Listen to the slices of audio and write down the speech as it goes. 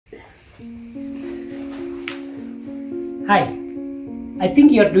Hi, I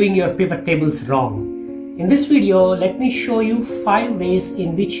think you're doing your pivot tables wrong. In this video, let me show you 5 ways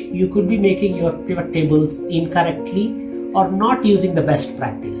in which you could be making your pivot tables incorrectly or not using the best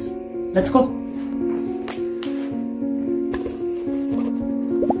practice. Let's go.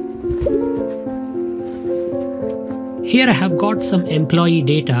 Here I have got some employee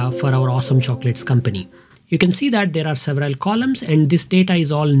data for our awesome chocolates company. You can see that there are several columns and this data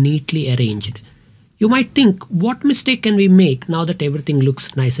is all neatly arranged. You might think, what mistake can we make now that everything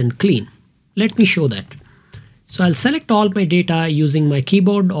looks nice and clean? Let me show that. So I'll select all my data using my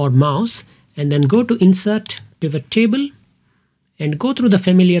keyboard or mouse and then go to Insert Pivot Table and go through the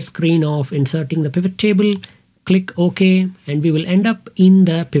familiar screen of inserting the pivot table, click OK, and we will end up in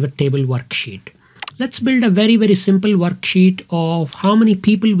the pivot table worksheet. Let's build a very simple worksheet of how many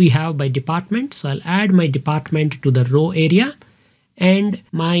people we have by department. So I'll add my department to the row area and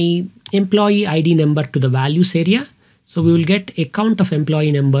my employee ID number to the values area. So we will get a count of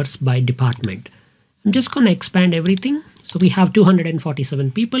employee numbers by department. I'm just going to expand everything. So we have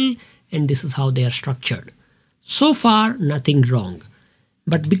 247 people and this is how they are structured. So far, nothing wrong.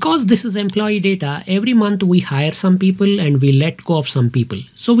 But because this is employee data, every month we hire some people and we let go of some people.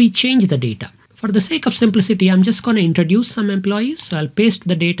 So we change the data. For the sake of simplicity, I'm just going to introduce some employees. So I'll paste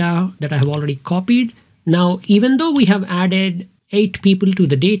the data that I have already copied. Now, even though we have added 8 people to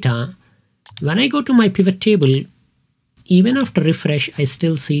the data, when I go to my pivot table, even after refresh, I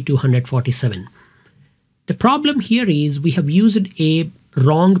still see 247. The problem here is we have used a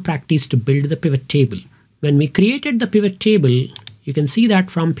wrong practice to build the pivot table. When we created the pivot table, you can see that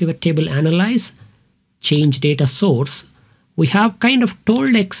from pivot table analyze, change data source, we have kind of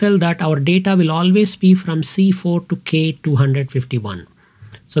told Excel that our data will always be from C4 to K251.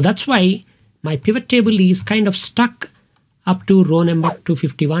 So that's why my pivot table is kind of stuck up to row number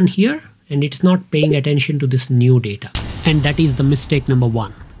 251 here, and it's not paying attention to this new data. And that is the mistake number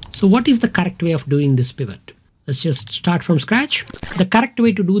 1. So what is the correct way of doing this pivot? Let's just start from scratch. The correct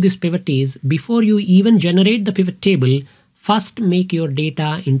way to do this pivot is before you even generate the pivot table, first make your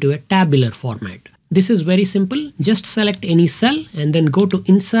data into a tabular format. This is very simple. Just select any cell and then go to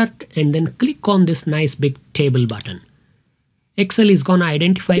Insert and then click on this nice big table button. Excel is going to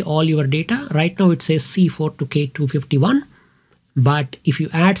identify all your data. Right now it says C4 to K251. But if you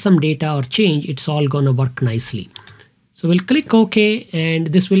add some data or change, it's all going to work nicely. So we'll click OK and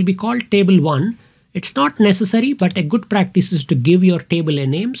this will be called table 1. It's not necessary, but a good practice is to give your table a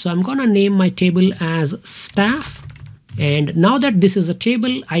name. So I'm going to name my table as staff. And now that this is a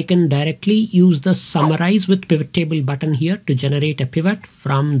table, I can directly use the summarize with pivot table button here to generate a pivot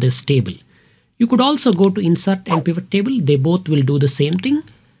from this table. You could also go to insert and pivot table. They both will do the same thing.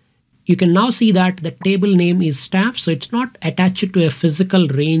 You can now see that the table name is staff. So it's not attached to a physical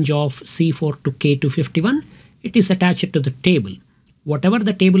range of C4 to K251. It is attached to the table. Whatever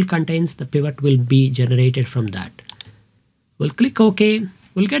the table contains, the pivot will be generated from that. We'll click OK.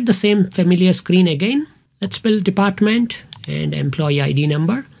 We'll get the same familiar screen again. Let's build department and employee ID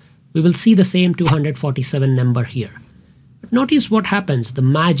number. We will see the same 247 number here. But notice what happens, the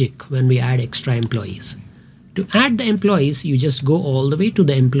magic when we add extra employees. To add the employees, you just go all the way to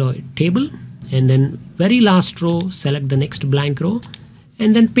the employee table and then very last row, select the next blank row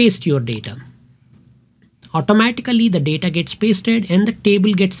and then paste your data. Automatically the data gets pasted and the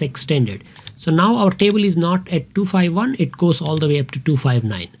table gets extended. So now our table is not at 251, it goes all the way up to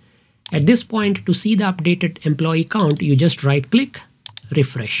 259. At this point, to see the updated employee count, you just right click,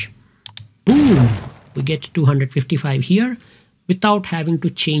 refresh. Boom! We get 255 here without having to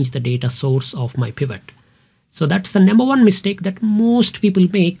change the data source of my pivot. So that's the number 1 mistake that most people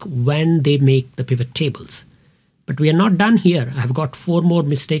make when they make the pivot tables. But we are not done here. I've got 4 more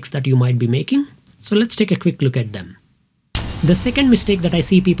mistakes that you might be making. So let's take a quick look at them. The second mistake that I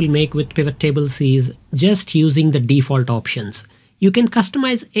see people make with pivot tables is just using the default options. You can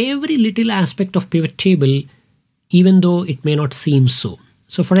customize every little aspect of pivot table even though it may not seem so.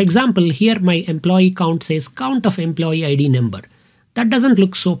 So for example, here my employee count says count of employee ID number. That doesn't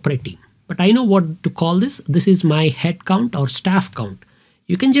look so pretty, but I know what to call this. This is my head count or staff count.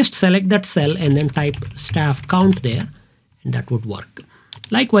 You can just select that cell and then type staff count there and that would work.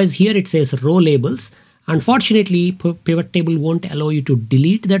 Likewise, here it says row labels. Unfortunately, pivot table won't allow you to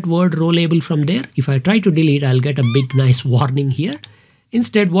delete that word row label from there. If I try to delete, I'll get a big nice warning here.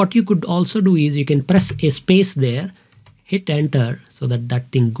 Instead, what you could also do is you can press a space there, hit enter so that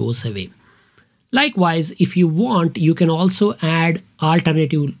that thing goes away. Likewise, if you want, you can also add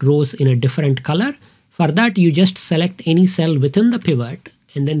alternative rows in a different color. For that, you just select any cell within the pivot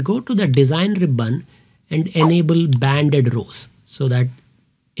and then go to the design ribbon and enable banded rows so that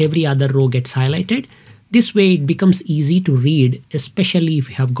every other row gets highlighted. This way it becomes easy to read, especially if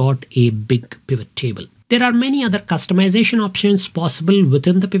you have got a big pivot table. There are many other customization options possible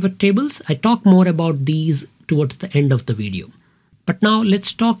within the pivot tables. I talk more about these towards the end of the video. But now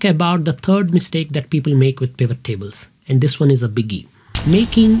let's talk about the third mistake that people make with pivot tables. And this one is a biggie.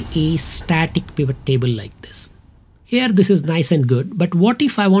 Making a static pivot table like this. Here this is nice and good, but what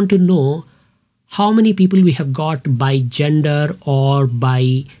if I want to know how many people we have got by gender or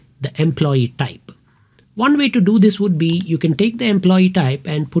by the employee type? One way to do this would be you can take the employee type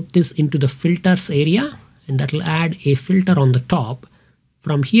and put this into the filters area, and that will add a filter on the top.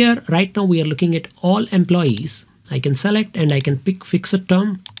 From here, right now we are looking at all employees. I can select and I can pick fixed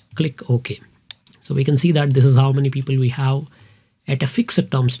term, click OK. So we can see that this is how many people we have at a fixed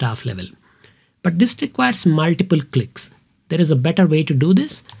term staff level. But this requires multiple clicks. There is a better way to do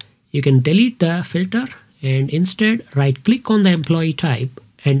this. You can delete the filter and instead right click on the employee type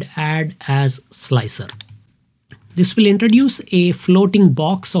and add as slicer. This will introduce a floating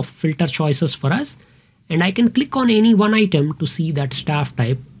box of filter choices for us, and I can click on any one item to see that staff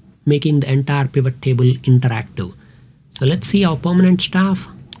type, making the entire pivot table interactive. So let's see our permanent staff,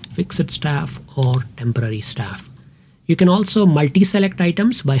 fixed staff, or temporary staff. You can also multi-select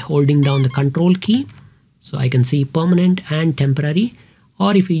items by holding down the control key. So I can see permanent and temporary,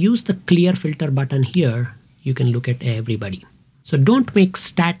 or if you use the clear filter button here, you can look at everybody. So don't make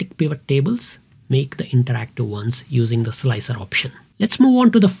static pivot tables, make the interactive ones using the slicer option. Let's move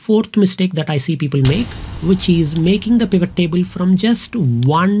on to the fourth mistake that I see people make, which is making the pivot table from just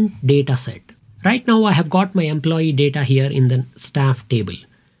one data set. Right now I have got my employee data here in the staff table.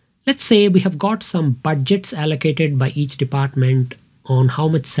 Let's say we have got some budgets allocated by each department on how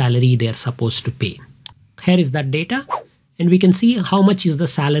much salary they are supposed to pay. Here is that data, and we can see how much is the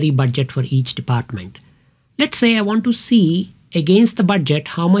salary budget for each department. Let's say I want to see against the budget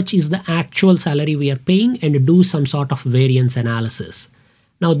how much is the actual salary we are paying and do some sort of variance analysis.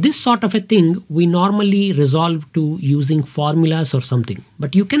 Now this sort of a thing we normally resolve to using formulas or something,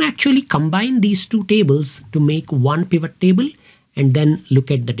 but you can actually combine these two tables to make one pivot table and then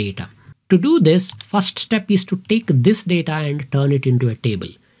look at the data. To do this, first step is to take this data and turn it into a table.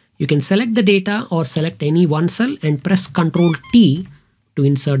 You can select the data or select any one cell and press Ctrl T to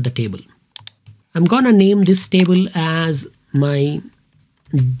insert the table. I'm gonna name this table as my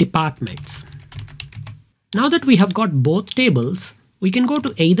departments. Now that we have got both tables, we can go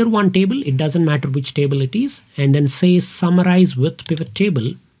to either one table, it doesn't matter which table it is, and then say summarize with pivot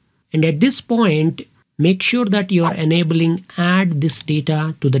table. And at this point, make sure that you are enabling add this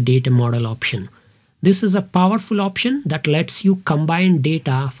data to the data model option. This is a powerful option that lets you combine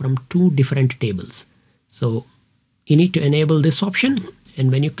data from two different tables. So you need to enable this option,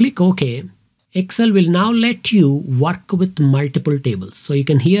 and when you click OK, Excel will now let you work with multiple tables. So you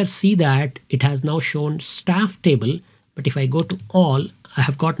can here see that it has now shown staff table, but if I go to all, I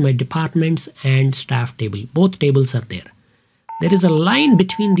have got my departments and staff table. Both tables are there. There is a line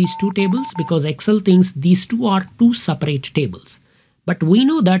between these two tables because Excel thinks these two are two separate tables. But we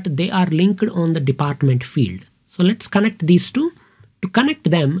know that they are linked on the department field. So let's connect these two. To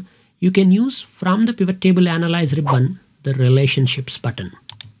connect them, you can use from the pivot table analyze ribbon, the relationships button.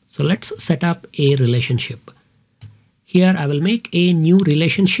 So let's set up a relationship. Here I will make a new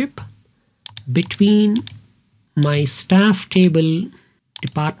relationship between my staff table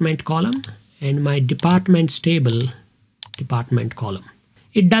department column and my departments table department column.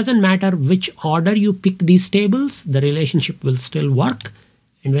 It doesn't matter which order you pick these tables, the relationship will still work.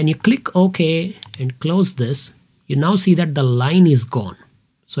 And when you click OK and close this, you now see that the line is gone.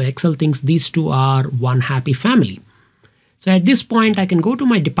 So Excel thinks these two are one happy family. So at this point, I can go to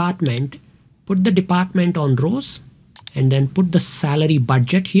my department, put the department on rows, and then put the salary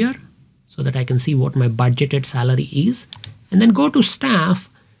budget here so that I can see what my budgeted salary is. And then go to staff,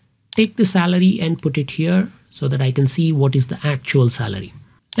 take the salary and put it here so that I can see what is the actual salary.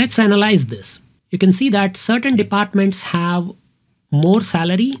 Let's analyze this. You can see that certain departments have more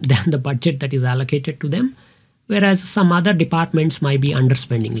salary than the budget that is allocated to them, whereas some other departments might be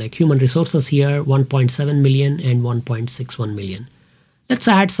underspending, like human resources here, 1.7 million and 1.61 million. Let's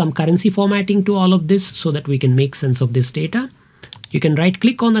add some currency formatting to all of this so that we can make sense of this data. You can right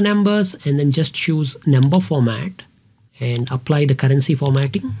click on the numbers and then just choose number format and apply the currency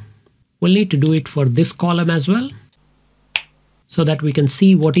formatting. We'll need to do it for this column as well so that we can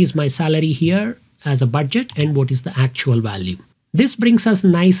see what is my salary here as a budget and what is the actual value. This brings us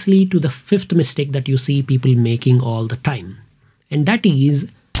nicely to the fifth mistake that you see people making all the time, and that is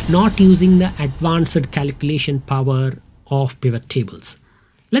not using the advanced calculation power of pivot tables.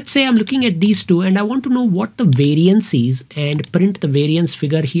 Let's say I'm looking at these two and I want to know what the variance is and print the variance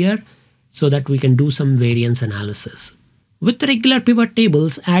figure here so that we can do some variance analysis. With regular pivot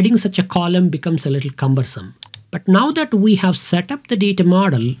tables, adding such a column becomes a little cumbersome. But now that we have set up the data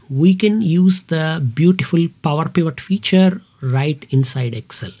model, we can use the beautiful Power Pivot feature right inside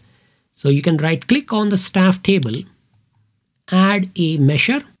Excel. So you can right click on the staff table, add a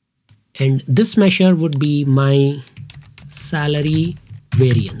measure, and this measure would be my salary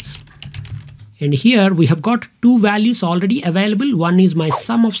variance. And here we have got two values already available. One is my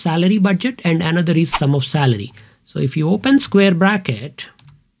sum of salary budget and another is sum of salary. So if you open square bracket,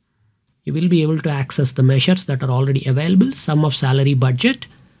 you will be able to access the measures that are already available. Sum of salary budget.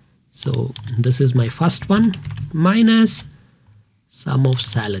 So this is my first one, minus sum of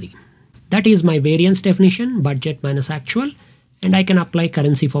salary. That is my variance definition, budget minus actual. And I can apply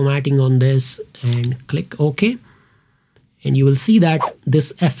currency formatting on this and click OK. And you will see that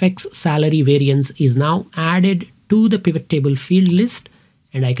this FX salary variance is now added to the pivot table field list.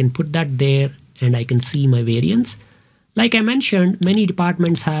 And I can put that there and I can see my variance. Like I mentioned, many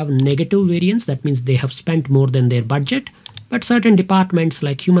departments have negative variance. That means they have spent more than their budget. But certain departments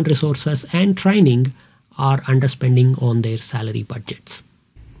like human resources and training are underspending on their salary budgets.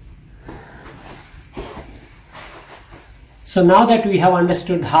 So now that we have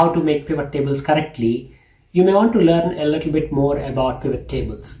understood how to make pivot tables correctly, you may want to learn a little bit more about pivot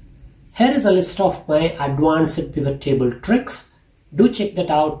tables. Here is a list of my advanced pivot table tricks. Do check that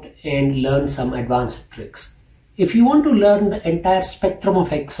out and learn some advanced tricks. If you want to learn the entire spectrum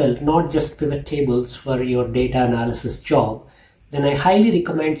of Excel, not just pivot tables for your data analysis job, then I highly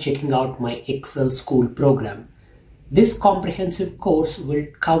recommend checking out my Excel School program. This comprehensive course will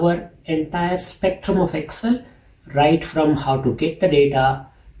cover entire spectrum of Excel, right from how to get the data,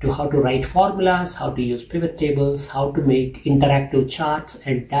 to how to write formulas, how to use pivot tables, how to make interactive charts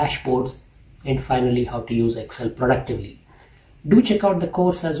and dashboards, and finally how to use Excel productively. Do check out the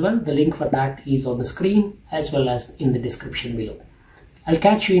course as well. The link for that is on the screen as well as in the description below. I'll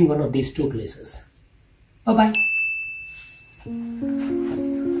catch you in one of these two places. Bye-bye.